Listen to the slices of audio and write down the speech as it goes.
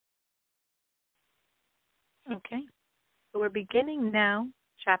Okay. So we're beginning now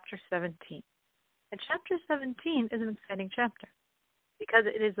chapter 17. And chapter 17 is an exciting chapter because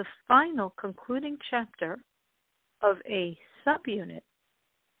it is the final concluding chapter of a subunit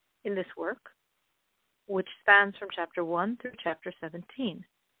in this work, which spans from chapter 1 through chapter 17.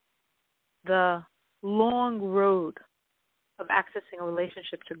 The long road of accessing a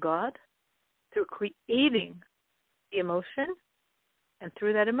relationship to God through creating the emotion, and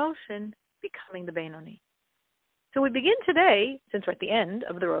through that emotion, becoming the Benoni. So we begin today, since we're at the end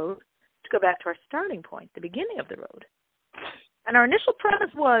of the road, to go back to our starting point, the beginning of the road. And our initial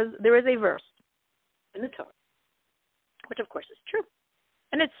premise was there is a verse in the Torah, which of course is true.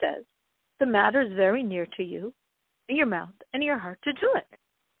 And it says, the matter is very near to you, in your mouth and in your heart to do it.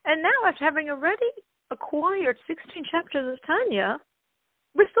 And now, after having already acquired 16 chapters of Tanya,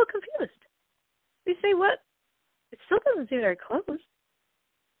 we're still confused. We say, what? It still doesn't seem very close.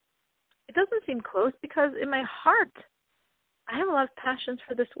 It doesn't seem close because in my heart, I have a lot of passions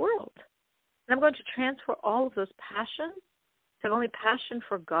for this world. And I'm going to transfer all of those passions to have only passion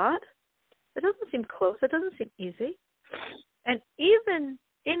for God. It doesn't seem close. It doesn't seem easy. And even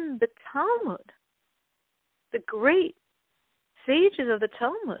in the Talmud, the great sages of the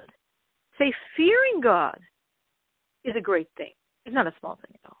Talmud say fearing God is a great thing. It's not a small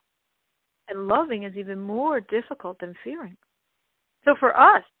thing at all. And loving is even more difficult than fearing. So for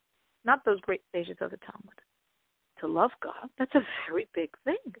us, not those great sages of the Talmud, to love God, that's a very big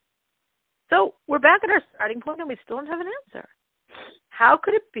thing. So we're back at our starting point and we still don't have an answer. How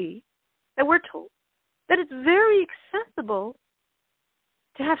could it be that we're told that it's very accessible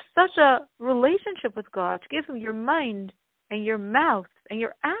to have such a relationship with God, to give Him your mind and your mouth and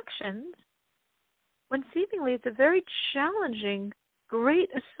your actions, when seemingly it's a very challenging, great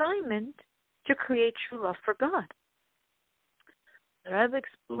assignment to create true love for God? The Rebbe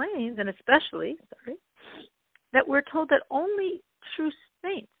explains, and especially, that we're told that only true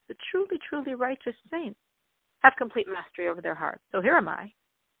saints, the truly, truly righteous saints, have complete mastery over their hearts. So here am I,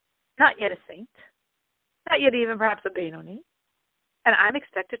 not yet a saint, not yet even perhaps a Benoni, and I'm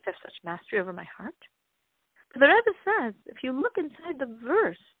expected to have such mastery over my heart. But the Rebbe says, if you look inside the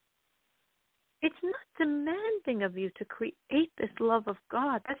verse, it's not demanding of you to create this love of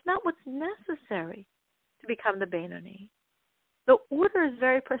God. That's not what's necessary to become the Benoni. The order is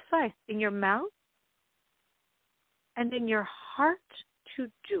very precise. In your mouth and in your heart to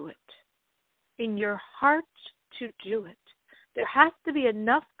do it. In your heart to do it. There has to be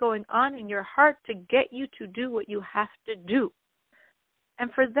enough going on in your heart to get you to do what you have to do.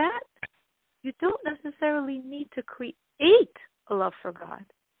 And for that, you don't necessarily need to create a love for God.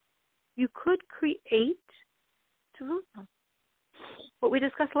 You could create Tevuna, what we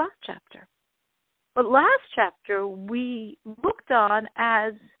discussed last chapter. But last chapter, we looked on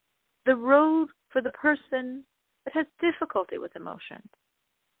as the road for the person that has difficulty with emotion,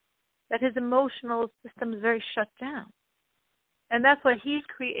 that his emotional system is very shut down. And that's why he's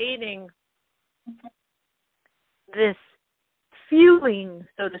creating this feeling,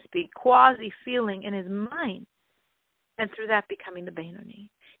 so to speak, quasi-feeling in his mind, and through that becoming the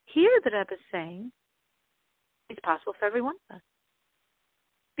Benoni. Here the Rebbe is saying it's possible for every one of us,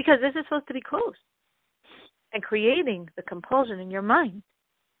 because this is supposed to be close. And creating the compulsion in your mind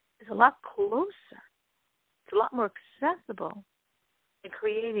is a lot closer. It's a lot more accessible than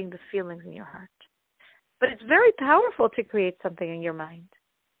creating the feelings in your heart. But it's very powerful to create something in your mind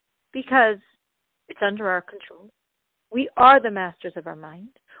because it's under our control. We are the masters of our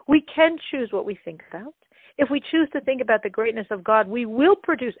mind. We can choose what we think about. If we choose to think about the greatness of God, we will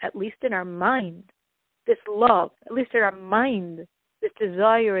produce, at least in our mind, this love, at least in our mind, this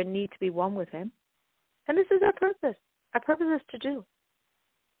desire and need to be one with Him. And this is our purpose. Our purpose is to do.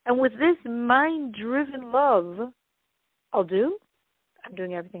 And with this mind-driven love, I'm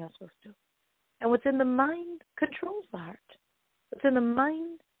doing everything I'm supposed to do. And what's in the mind controls the heart. What's in the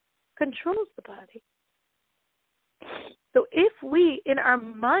mind controls the body. So if we, in our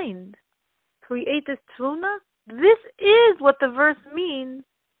mind, create this Tevuna, this is what the verse means,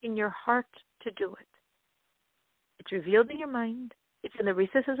 in your heart to do it. It's revealed in your mind. It's in the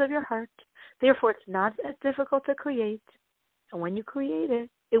recesses of your heart. Therefore, it's not as difficult to create. And when you create it,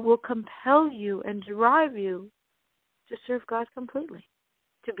 it will compel you and drive you to serve God completely,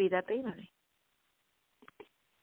 to be that Benoni.